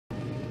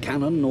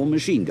cannon or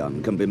machine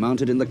gun can be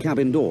mounted in the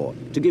cabin door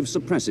to give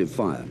suppressive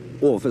fire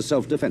or for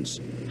self-defense.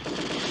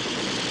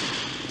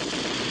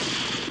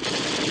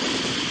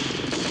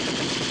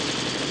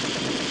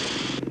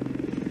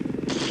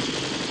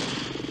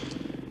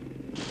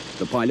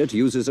 The pilot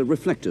uses a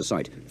reflector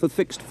sight for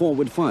fixed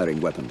forward firing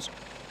weapons.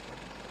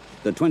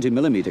 The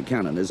 20mm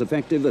cannon is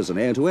effective as an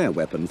air-to-air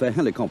weapon for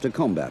helicopter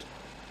combat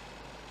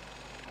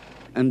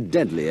and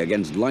deadly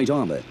against light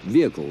armor,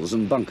 vehicles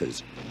and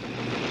bunkers.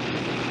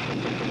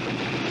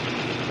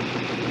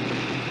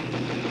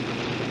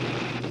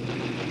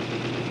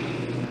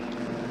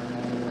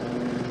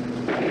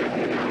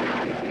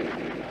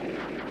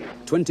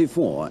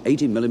 "24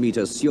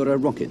 80mm Sura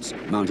rockets,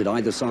 mounted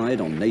either side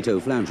on NATO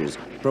flanges,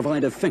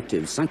 provide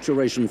effective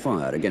saturation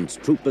fire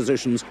against troop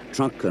positions,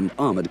 truck and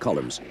armored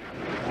columns.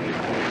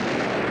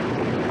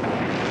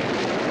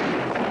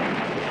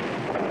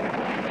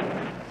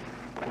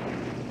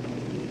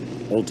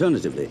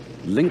 Alternatively,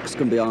 Lynx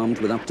can be armed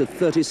with up to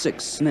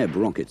 36 SNEB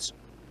rockets.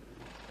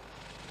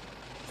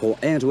 For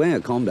air-to-air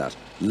combat,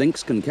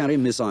 Lynx can carry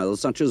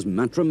missiles such as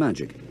Matra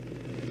Magic.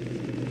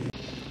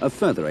 A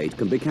further 8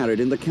 can be carried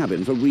in the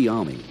cabin for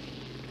rearming.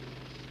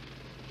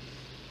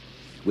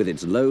 With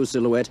its low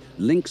silhouette,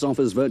 Lynx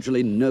offers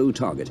virtually no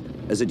target,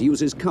 as it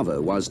uses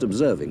cover whilst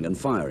observing and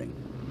firing.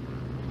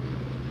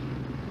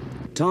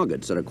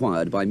 Targets are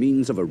acquired by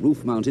means of a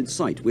roof-mounted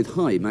sight with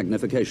high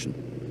magnification.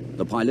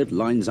 The pilot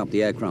lines up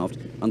the aircraft,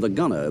 and the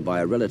gunner, by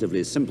a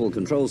relatively simple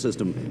control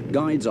system,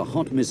 guides a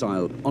HOT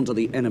missile onto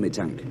the enemy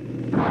tank.